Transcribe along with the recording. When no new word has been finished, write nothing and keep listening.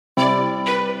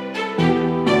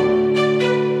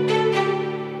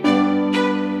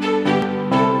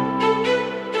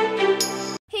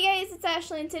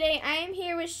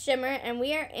Shimmer, and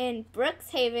we are in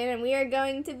Brookhaven, and we are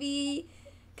going to be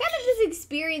kind of just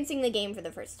experiencing the game for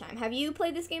the first time. Have you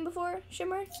played this game before,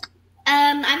 Shimmer?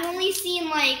 I've only seen,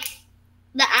 like,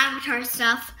 the avatar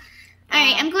stuff.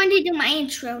 Alright, I'm going to do my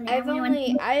intro now.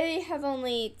 I have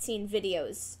only seen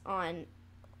videos on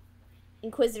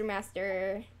Inquisitor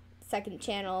Master, second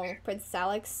channel, Princess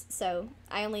Alex, so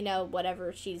I only know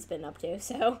whatever she's been up to,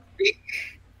 so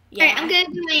yeah. Alright, I'm going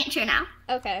to do my intro now.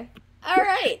 Okay.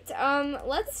 Alright,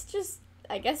 let's just,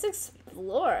 I guess,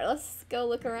 explore. Let's go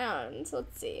look around.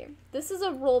 Let's see. This is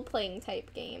a role-playing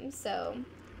type game, so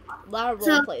a lot of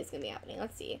role play is going to be happening.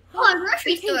 Let's see. Oh, a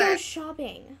grocery store. We can go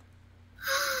shopping.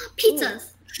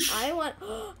 Pizzas. Ooh, I want,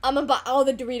 I'm gonna buy all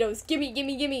the Doritos.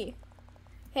 Gimme.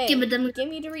 Hey, give me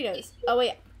Doritos. Oh,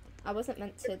 wait. I wasn't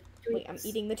meant to, wait, I'm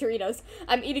eating the Doritos.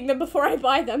 I'm eating them before I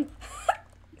buy them.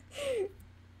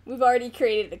 We've already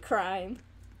created a crime.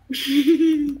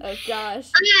 Oh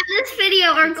gosh. Oh yeah, this video,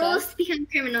 our goal is to become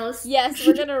criminals. Yes,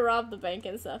 we're gonna rob the bank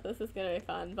and stuff. This is gonna be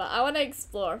fun. But I wanna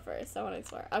explore first.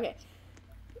 Okay.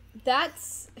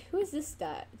 Who is this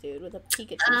dude with a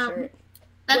Pikachu shirt?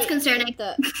 That's concerning.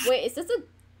 Wait, is this a...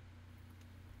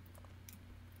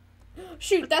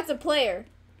 Shoot, that's a player.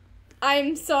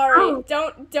 I'm sorry. Oh.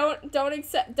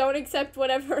 Don't accept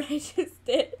whatever I just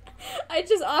did. I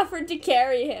just offered to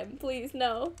carry him. Please,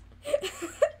 no.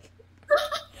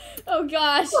 Oh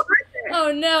gosh.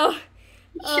 Oh no.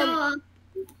 I want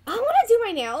to do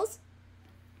my nails.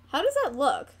 How does that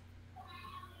look?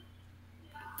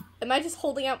 Am I just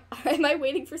holding out? Am I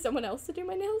waiting for someone else to do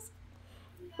my nails?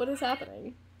 What is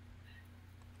happening?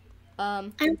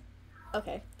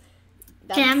 Okay.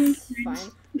 That's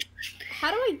fine.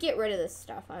 How do I get rid of this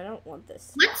stuff? I don't want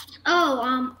this. What?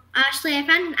 Oh, Ashley, I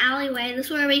found an alleyway. This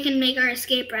is where we can make our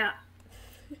escape route.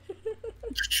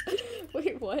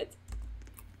 Wait, what?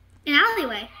 An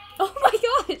alleyway. Oh my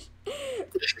gosh!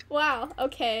 Wow,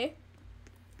 okay.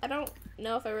 I don't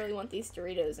know if I really want these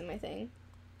Doritos in my thing.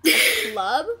 A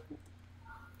club?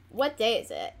 What day is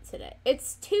it today?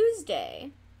 It's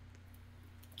Tuesday.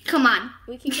 Come on.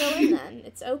 We can go in then.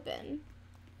 It's open.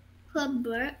 Club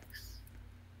Brooks.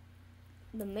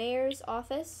 The mayor's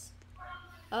office.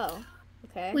 Oh,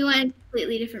 okay. We went in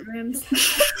completely different rooms.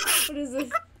 What is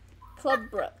this? Club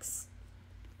Brooks.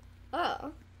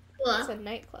 Oh. Cool. It's a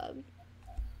nightclub.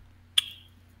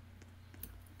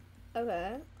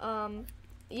 Okay.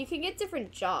 You can get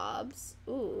different jobs.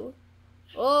 Ooh.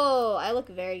 Oh, I look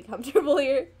very comfortable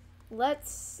here.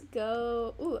 Let's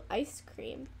go. Ooh, ice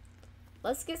cream.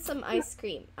 Let's get some ice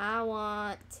cream. I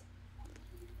want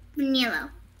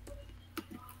vanilla.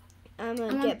 I'm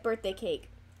gonna get birthday cake.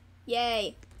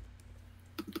 Yay.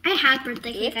 I had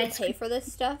birthday cake. Do we have to pay for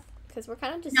this stuff? Because we're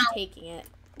kind of just taking it.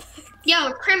 Yo,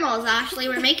 we're criminals, Ashley.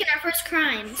 We're making our first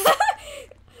crimes.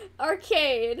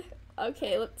 Arcade.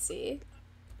 Okay, let's see.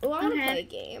 Oh, I want to play a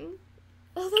game.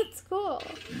 Oh, that's cool.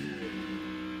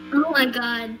 Oh my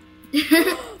god.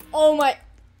 Oh my.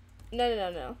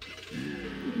 No.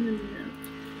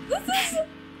 This is.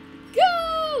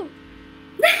 Go!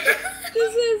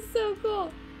 This is so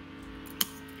cool.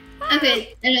 Hi.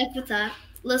 Okay, enough with that.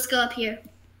 Let's go up here.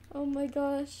 Oh my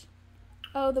gosh.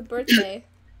 Oh, the birthday.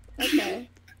 Okay.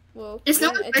 Well, it's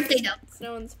no one's birthday though. It's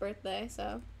no one's birthday,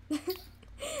 so.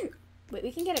 Wait,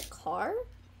 we can get a car?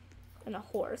 And a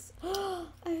horse. I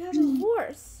have a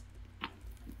horse.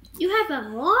 You have a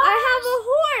horse? I have a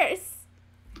horse.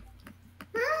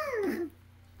 I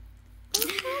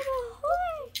have a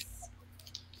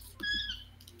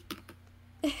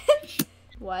horse.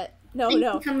 What? No.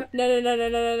 I'm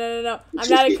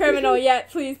not a criminal yet.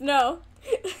 Please, no.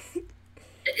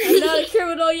 I'm not a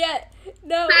criminal yet.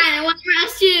 No. Fine, I want to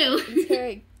arrest you.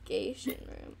 Interrogation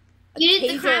room. You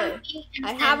need the crime.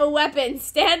 I have a weapon.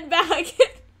 Stand back.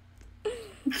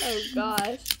 Oh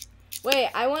gosh. Wait,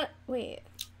 I want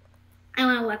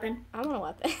a weapon. I want a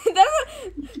weapon.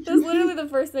 That's literally the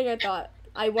first thing I thought.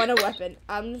 I want a weapon.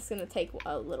 I'm just gonna take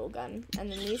a little gun.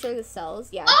 And then these are the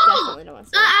cells. Yeah, I definitely don't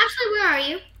want to. Ashley, where are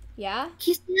you? Yeah?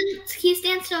 Can you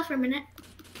stand still for a minute?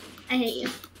 I hate you.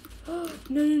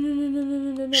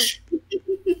 No.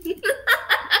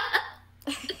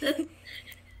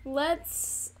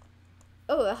 Let's...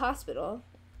 Oh, the hospital.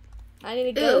 I need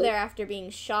to go there after being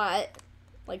shot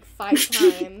like 5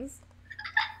 times.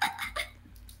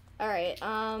 Alright,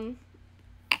 oh,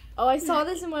 I saw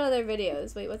this in one of their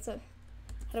videos. Wait, what's up?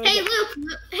 Hey,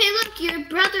 look, your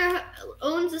brother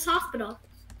owns this hospital.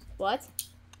 What?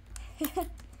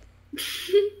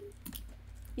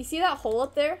 You see that hole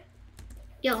up there?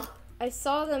 Yeah. I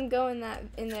saw them go in that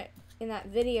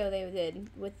video they did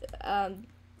with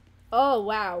oh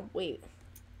wow, wait.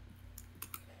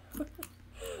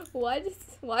 Why is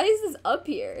this up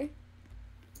here?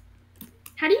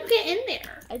 How do you get in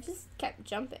there? I just kept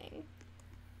jumping.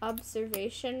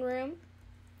 Observation room.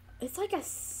 It's like a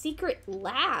secret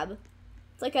lab.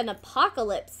 It's like an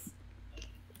apocalypse.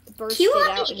 Bursted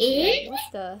out in here.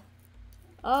 What the?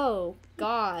 Oh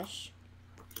gosh.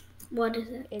 What is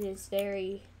it? It is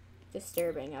very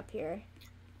disturbing up here.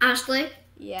 Ashley?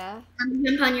 Yeah? I'm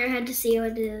gonna jump on your head to see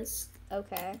what it is.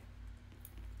 Okay.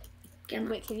 Come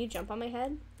Wait, can you jump on my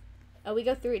head? Oh, we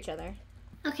go through each other.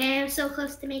 Okay, I'm so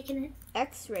close to making it.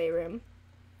 X-ray room.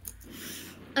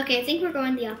 Okay, I think we're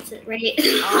going the opposite, right?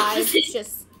 I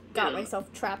just got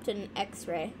myself trapped in an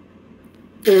X-ray.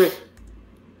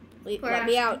 Let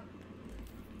me out.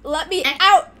 Let me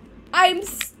out! I'm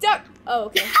stuck! Oh,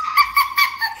 okay.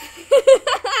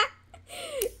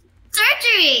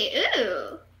 Surgery!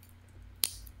 Ooh.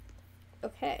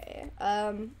 Okay,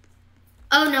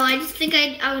 Oh no, I just think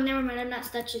oh, never mind, I'm not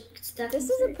stuck. This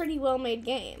is a pretty well-made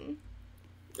game.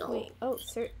 No. Wait, oh,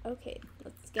 sir, okay,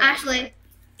 let's get Ashley,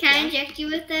 can I inject you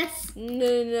with this?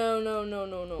 No.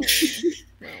 No.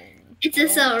 It's a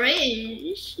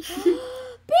syringe.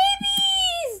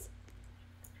 Babies!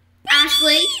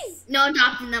 Ashley, no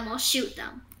adopting them, I'll shoot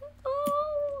them.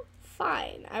 Oh,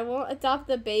 fine. I won't adopt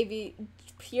the baby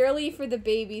purely for the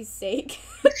baby's sake.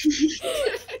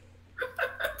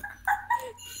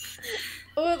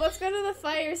 Oh, let's go to the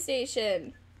fire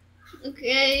station.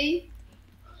 Okay.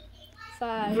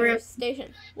 Fire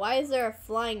station. Why is there a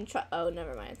flying truck? Oh,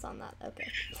 never mind. It's on that. Okay.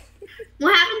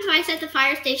 What happens if I set the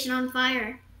fire station on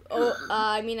fire? Oh,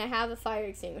 I mean, I have a fire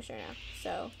extinguisher now,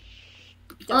 so.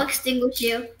 I'll extinguish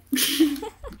you.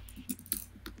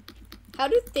 How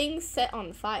do things set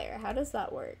on fire? How does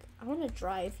that work? I want to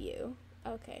drive you.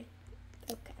 Okay.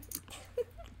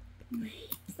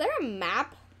 Is there a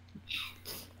map?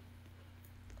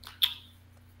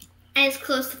 I just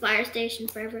closed the fire station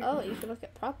forever. Oh, you can look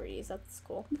at properties. That's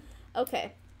cool.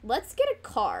 Okay, let's get a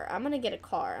car. I'm gonna get a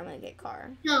car.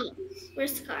 No,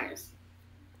 where's the cars?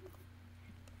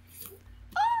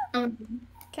 Oh.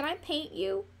 Can I paint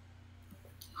you?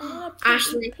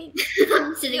 Ashley,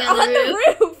 I'm sitting You're on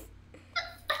the roof.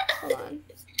 Hold on.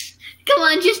 Come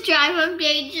on, just drive. I'm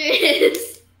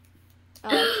dangerous. Oh,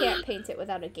 I can't paint it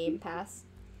without a game pass.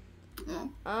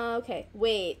 Okay,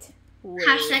 wait.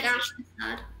 Hashtag Ashley's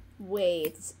God.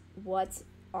 Wait, what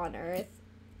on earth?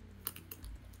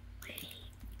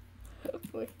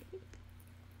 Wait.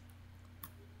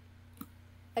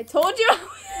 I told you.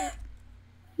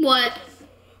 What?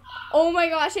 Oh my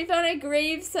gosh! I found a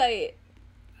grave site.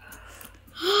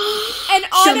 And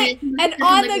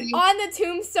on the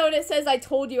tombstone it says, "I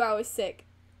told you I was sick."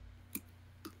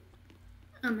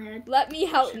 Oh man. Let me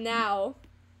out now.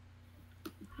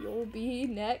 You'll be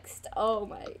next. Oh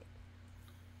my.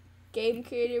 Game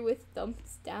creator with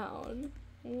thumbs down.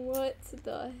 What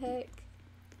the heck?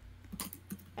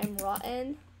 I'm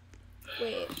rotten.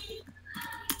 Wait.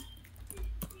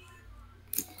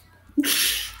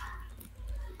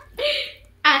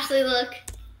 Ashley, look.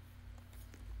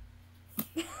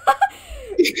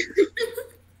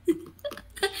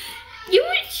 You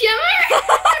were sure?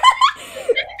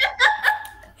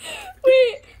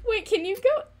 Wait, can you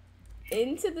go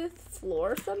into the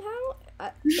floor somehow?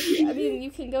 I mean,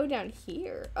 you can go down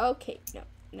here. Okay, no.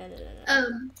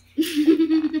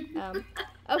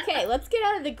 Okay, let's get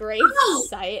out of the grave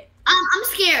site.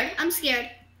 I'm scared.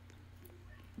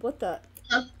 What the?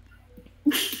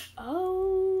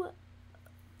 Oh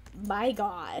my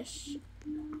gosh.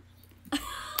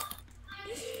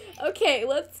 Okay,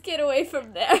 let's get away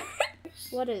from there.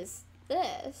 What is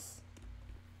this?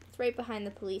 It's right behind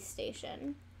the police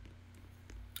station.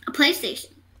 A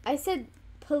PlayStation. I said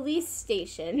police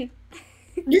station.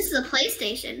 This is a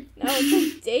PlayStation. No,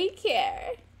 it's a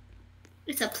daycare.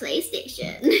 It's a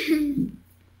PlayStation.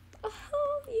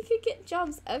 Oh, you could get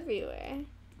jobs everywhere.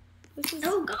 This is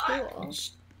cool.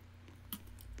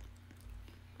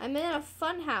 I'm in a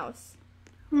fun house.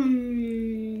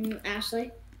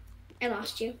 Ashley, I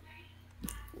lost you.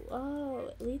 Whoa,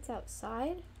 it leads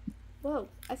outside? Whoa,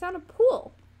 I found a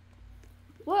pool.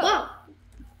 Whoa.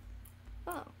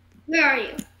 Oh. Where are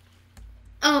you?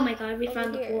 Oh my god, we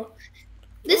found the pool.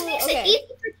 This makes it easy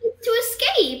for kids to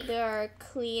escape. There are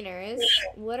cleaners.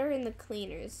 What are in the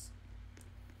cleaners?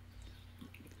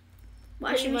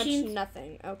 Washing machines? Much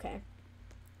nothing. Okay.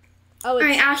 Oh,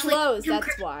 it's closed.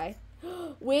 That's why.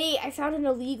 Wait, I found an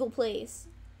illegal place.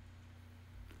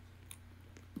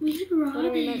 We should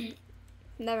rob it.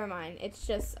 Never mind. It's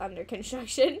just under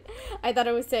construction. I thought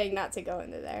I was saying not to go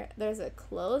into there. There's a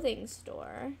clothing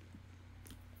store.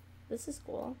 This is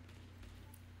cool.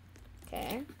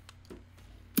 Okay.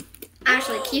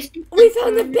 Ashley, we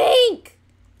found the bank!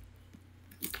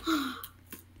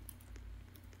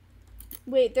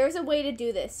 Wait, there's a way to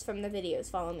do this from the videos.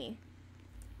 Follow me.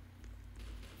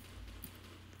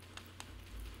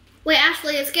 Wait,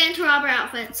 Ashley, let's get into robber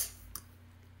outfits.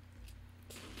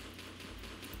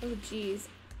 Oh, jeez.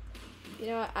 You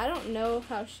know what? I don't know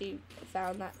how she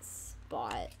found that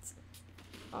spot.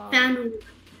 Found.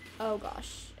 Oh,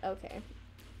 gosh. Okay.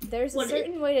 There's What a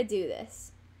certain way to do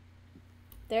this.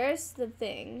 There's the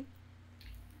thing.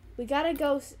 We gotta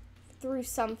go through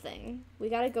something.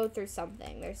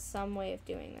 There's some way of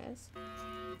doing this.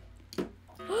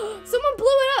 Someone blew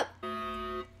it up!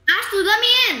 Ashley, let me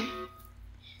in.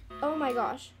 Oh my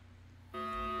gosh.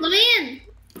 Let me in.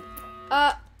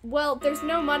 Well, there's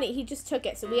no money. He just took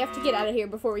it, so we have to get out of here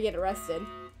before we get arrested.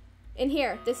 In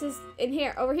here. This is in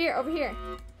here. Over here. Over here.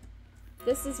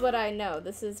 This is what I know.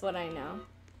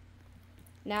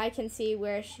 Now I can see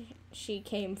where she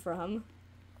came from.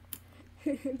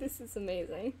 This is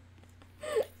amazing.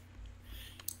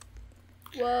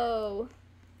 Whoa.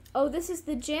 Oh, this is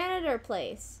the janitor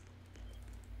place.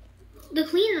 The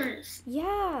cleaners.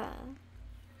 Yeah.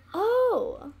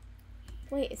 Oh.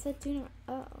 Wait, it said do not.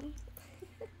 Oh.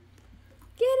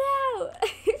 Get out.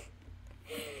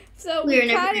 So we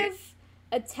kind of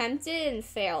attempted and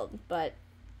failed, but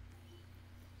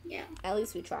yeah, at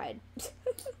least we tried.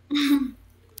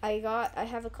 I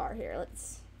have a car here.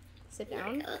 Let's sit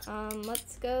down.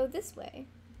 Let's go this way.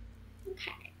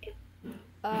 Okay.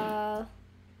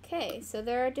 Okay, so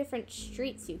there are different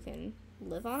streets you can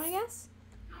live on, I guess.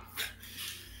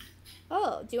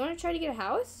 Oh, do you want to try to get a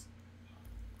house?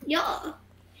 Yeah.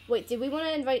 Wait, did we want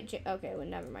to invite okay, well,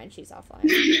 never mind. She's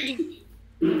offline.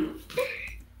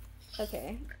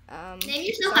 Okay. Name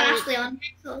yourself Ashley on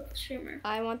my streamer.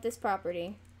 I want this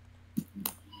property.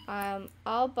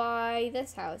 I'll buy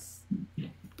this house.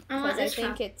 Because I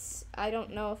think I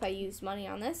don't know if I used money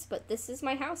on this, but this is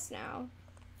my house now.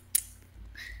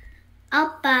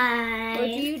 I'll buy. Or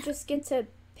do you just get to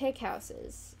pick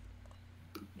houses?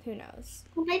 Who knows?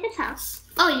 I'll buy this house.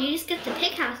 Oh, you just get to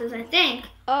pick houses, I think.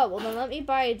 Oh, well then let me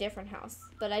buy a different house.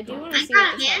 But I do want to see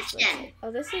what this house looks like.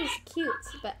 Oh, this is cute,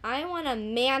 but I want a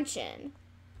mansion.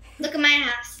 Look at my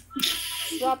house.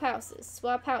 Swap houses,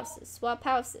 swap houses, swap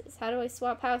houses. How do I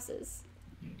swap houses?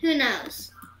 Who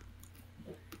knows?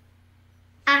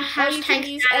 Oh, you can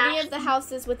use any of the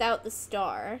houses without the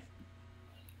star.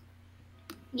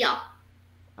 Yeah.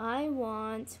 I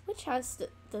want... Which house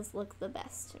does look the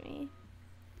best to me?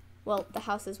 Well, the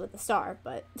houses with the star,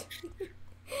 but...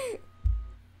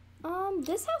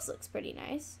 This house looks pretty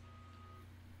nice.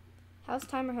 House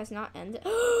timer has not ended.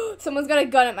 Someone's got a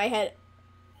gun at my head.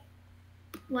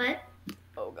 What?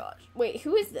 Oh gosh. Wait,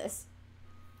 who is this?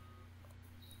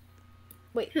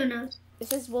 Wait. Who knows? It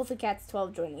says Wolfie Cats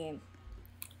 12 join the game.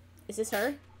 Is this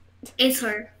her? It's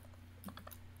her.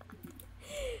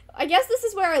 I guess this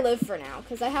is where I live for now,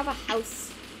 because I have a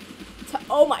house to...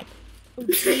 Oh my... Oh,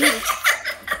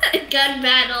 gun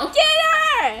battle. Get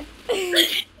her!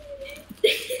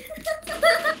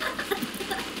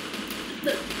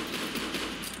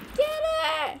 Get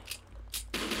her!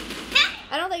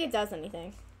 I don't think it does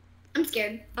anything. I'm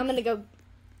scared. I'm gonna go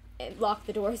lock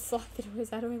the doors. Lock the doors.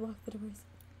 How do I lock the doors?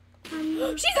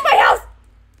 She's in my house!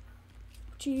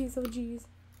 Jeez, oh jeez.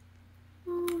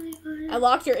 Oh my god. I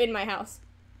locked her in my house.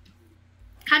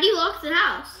 How do you lock the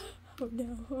house? Oh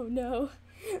no, oh no.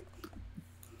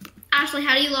 Ashley,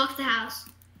 how do you lock the house?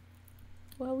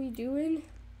 What are we doing?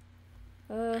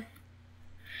 I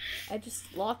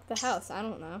just locked the house. I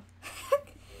don't know.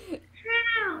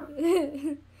 How?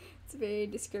 It's very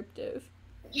descriptive.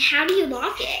 How do you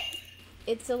lock it?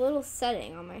 It's a little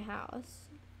setting on my house.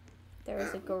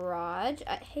 There's a garage.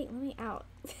 Hey, let me out.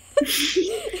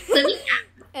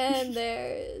 And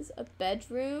there's a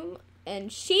bedroom.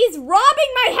 And she's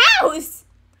robbing my house!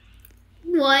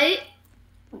 What?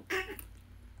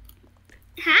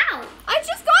 How? I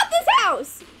just got this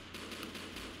house!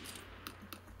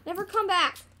 Never come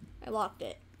back. I locked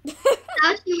it.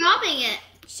 How's she robbing it?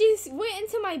 She went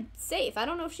into my safe. I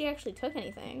don't know if she actually took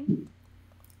anything.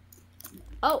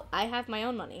 Oh, I have my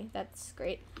own money. That's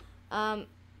great.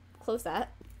 Close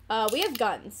that. We have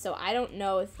guns, so I don't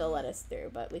know if they'll let us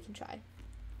through, but we can try.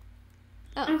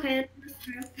 Oh. Okay, that's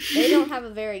true. They don't have a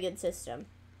very good system.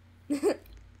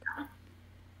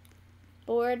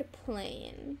 Board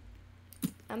plane.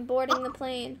 I'm boarding the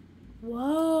plane.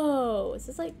 Whoa. Is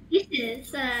this like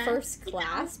first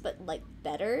class, but like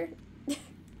better?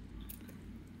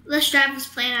 Let's drive this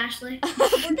plane, Ashley.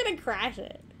 We're gonna crash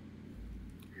it.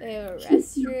 They have a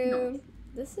restroom.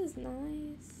 This is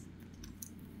nice.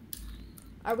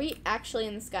 Are we actually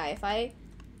in the sky?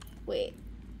 Wait.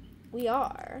 We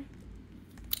are.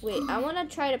 Wait, I want to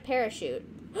try to parachute.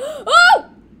 Oh!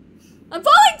 I'm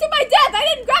falling to my death! I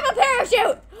didn't grab a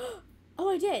parachute! Oh,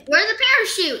 I did. Where are the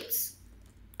parachutes?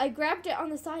 I grabbed it on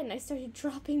the side and I started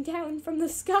dropping down from the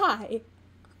sky.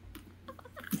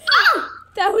 Oh!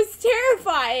 That was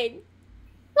terrifying.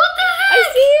 What the heck? I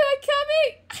see you, I'm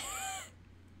coming.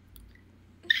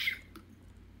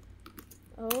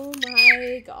 Oh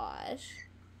my gosh.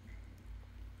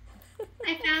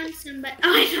 I found somebody.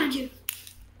 Oh, I found you.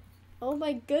 Oh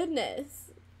my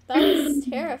goodness. That was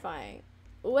terrifying.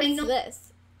 What's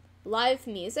this? Live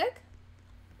music?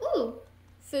 Ooh.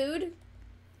 Food?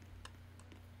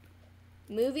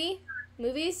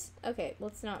 Movies? Okay,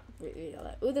 let's not read all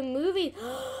that. Ooh, the movie. They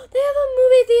have a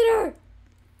movie theater.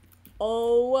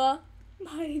 Oh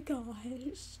my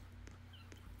gosh.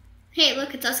 Hey,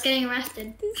 look, it's us getting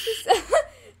arrested.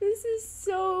 This is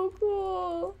so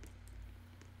cool.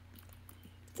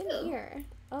 What's in here?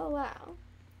 Oh wow.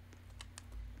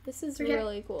 This is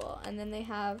really cool. And then they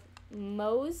have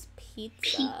Moe's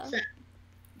Pizza.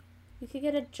 You could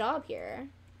get a job here.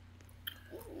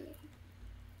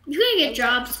 You can get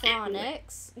jobs.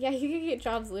 Electronics. Yeah, you can get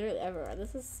jobs literally everywhere.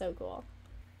 This is so cool.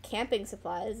 Camping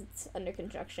supplies. It's under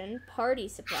construction. Party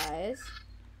supplies.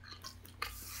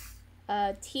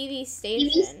 TV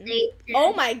station.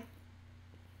 Oh my!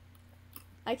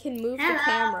 I can move the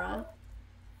camera.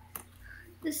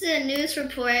 This is a news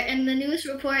report, and the news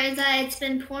report is that it's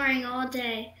been pouring all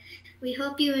day. We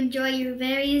hope you enjoy your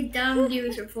very dumb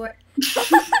news report.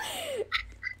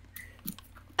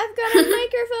 I've got a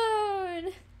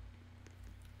microphone.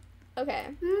 Okay.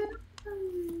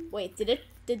 Wait, did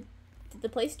the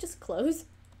place just close?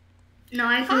 No,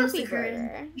 I closed Happy the curtain.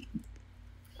 Burger.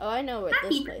 Oh, I know where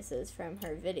this place is from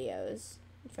her videos.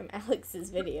 From Alex's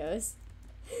videos.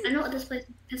 I know what this place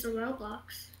is. A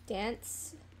Roblox.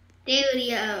 Dance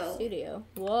Studio.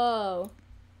 Whoa.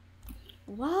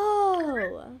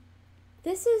 Whoa.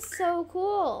 This is so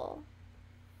cool.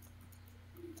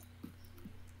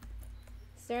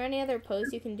 Is there any other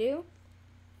pose you can do?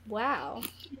 Wow.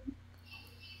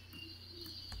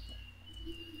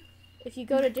 If you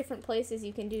go to different places,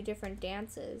 you can do different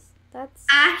dances. That's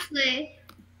Ashley.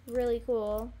 really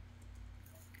cool.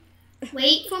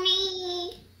 Wait for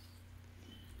me.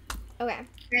 Okay.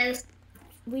 Yes.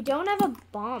 We don't have a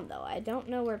bomb, though. I don't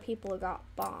know where people got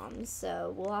bombs,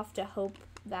 so we'll have to hope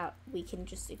that we can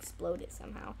just explode it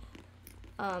somehow.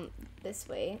 This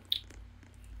way.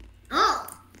 Oh.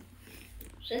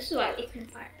 So this is why we can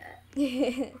find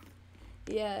it.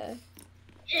 Yeah.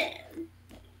 Yeah.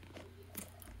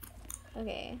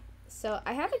 Okay. So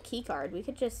I have a key card. We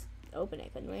could just open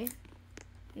it, couldn't we?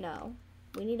 No.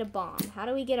 We need a bomb. How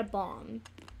do we get a bomb?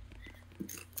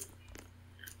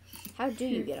 How do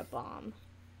you get a bomb?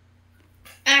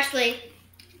 Ashley,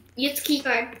 use the key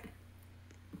card.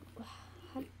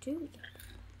 How do we get a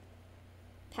bomb?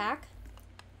 Pack?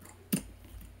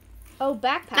 Oh,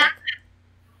 backpack.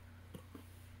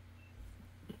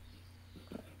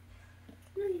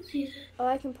 Oh,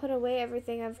 I can put away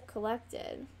everything I've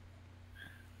collected.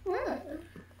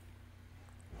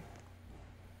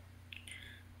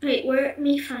 Wait, let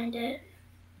me find it.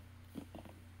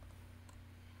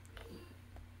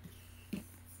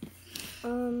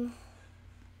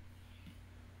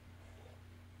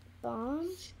 Bomb?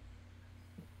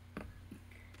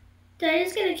 Did I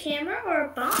just get a camera or a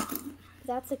bomb?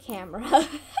 That's a camera.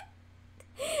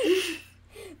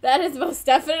 That is most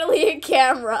definitely a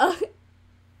camera.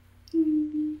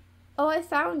 Oh, I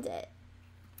found it.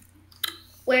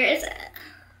 Where is it?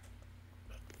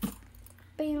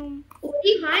 Bam. Where do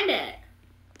you find it?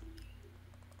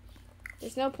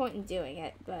 There's no point in doing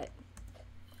it, but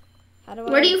how do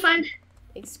I? Where do you find it?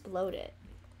 Explode it?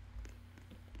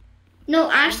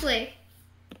 No, Ashley.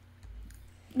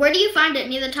 Where do you find it?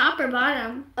 Near the top or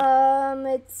bottom?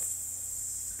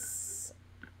 It's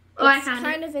I found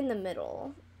kind of in the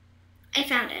middle. I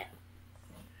found it.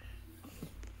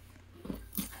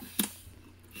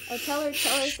 Oh, tell her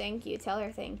thank you. Tell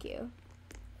her thank you.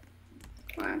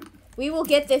 Come on. We will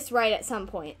get this right at some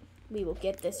point. We will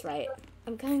get this right.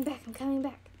 I'm coming back. I'm coming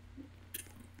back.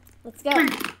 Let's go.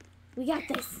 We got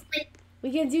this.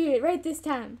 We're gonna do it right this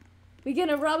time. We're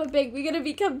gonna rob a bank. We're gonna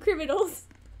become criminals.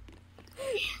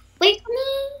 Wait for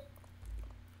me.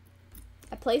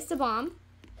 I placed a bomb.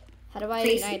 How do I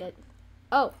Place ignite it?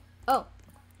 Oh. Oh.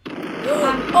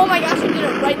 Oh my gosh, I did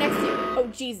it right next to you. Oh,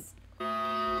 jeez.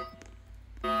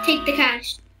 Take the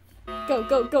cash. Go,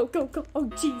 go, go, go, go. Oh,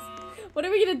 jeez. What are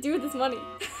we gonna do with this money?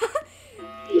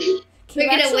 Can you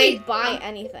actually buy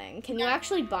anything? Can you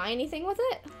actually buy anything with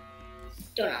it?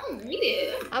 Don't know.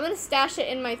 Maybe. I'm gonna stash it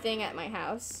in my thing at my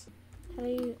house. How do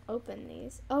you open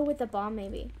these? Oh, with the bomb,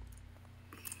 maybe.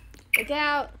 Look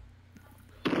out.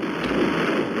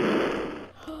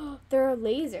 There are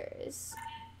lasers.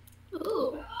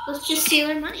 Ooh, let's just steal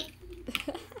our money.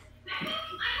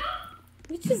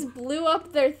 We just blew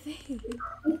up their thing.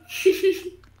 This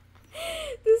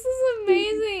is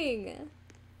amazing.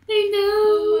 I know.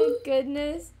 Oh my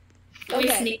goodness.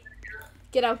 Okay.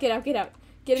 Get out, get out, get out.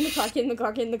 Get in the car, get in the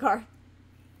car, get in the car.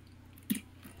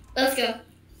 Let's go.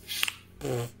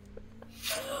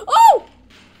 Oh!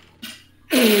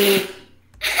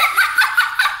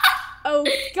 Oh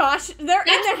gosh, they're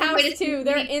in the house too.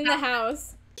 They're in the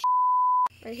house.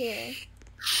 Right here.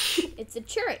 It's a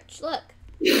church, look.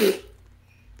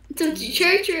 It's a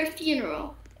church or a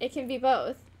funeral? It can be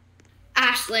both.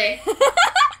 Ashley.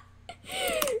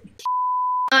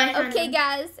 Okay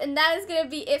guys, and that is gonna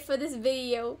be it for this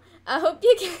video. I hope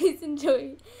you guys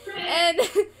enjoyed. And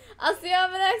I'll see you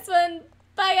on the next one.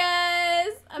 Bye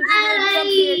guys! I'm just gonna jump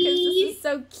here because this is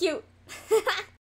so cute.